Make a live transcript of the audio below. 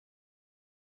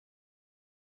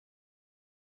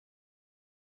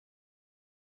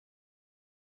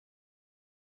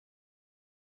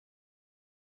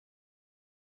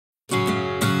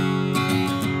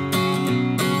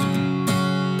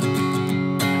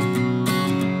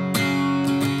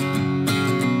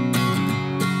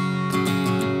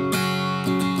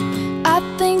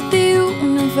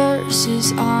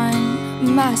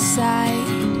my side.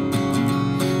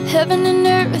 Heaven and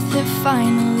earth have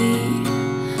finally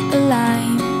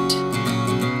aligned.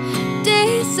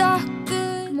 Days are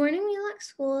good. Good morning, Wheelock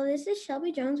School. This is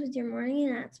Shelby Jones with your morning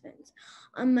announcements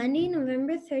on Monday,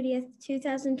 November 30th,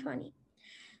 2020.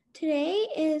 Today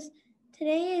is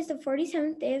the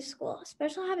 47th day of school. A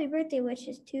special happy birthday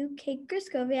wishes to Kate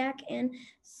Griskoviak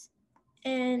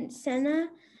and Senna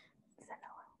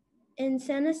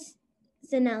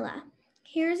Zanella.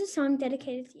 Here's a song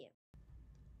dedicated to you.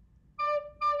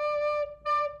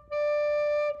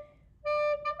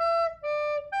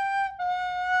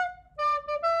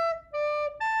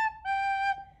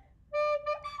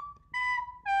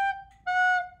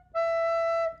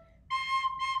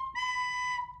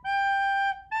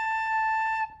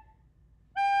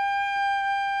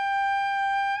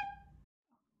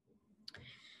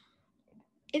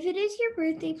 If it is your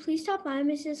birthday, please stop by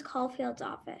Mrs. Caulfield's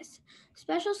office.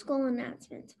 Special school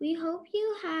announcements. We hope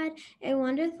you had a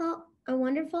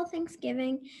wonderful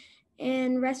Thanksgiving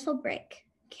and restful break.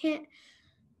 Can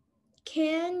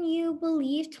you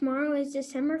believe tomorrow is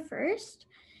December 1st?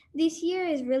 This year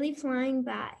is really flying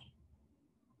by.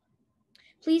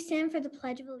 Please stand for the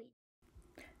Pledge of Allegiance.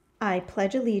 I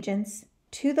pledge allegiance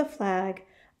to the flag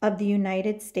of the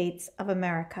United States of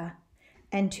America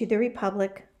and to the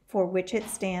republic for which it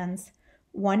stands,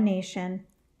 one nation,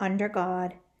 under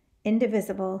God,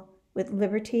 indivisible, with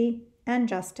liberty and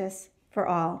justice for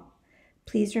all.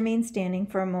 Please remain standing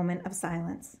for a moment of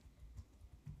silence.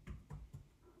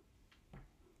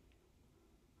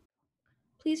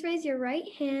 Please raise your right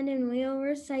hand and we will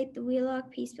recite the Wheelock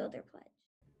Peace Builder Pledge.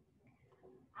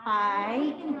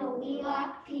 I am a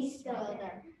Wheelock Peace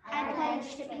Builder. I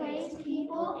pledge to praise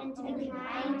people and to be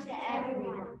kind to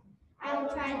everyone. I will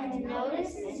try to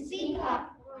notice and speak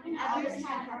up when others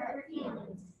have hurt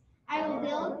feelings. I will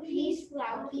build peace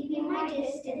while keeping my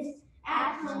distance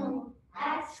at home,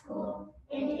 at school,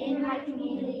 and in my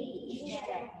community each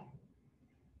day.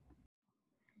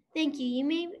 Thank you. You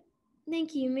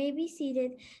may be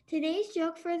seated. Today's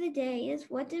joke for the day is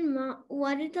what did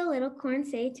the little corn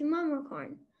say to Mama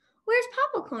Corn? Where's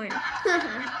Papa Corn?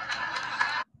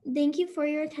 Thank you for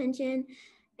your attention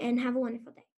and have a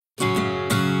wonderful day.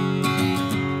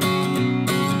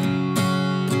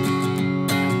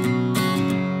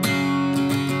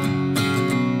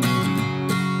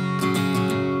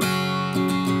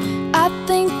 I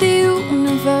think the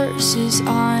universe is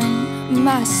on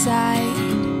my side.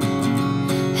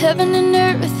 Heaven and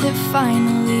earth have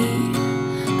finally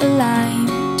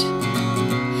aligned.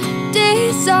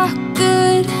 Days are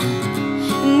good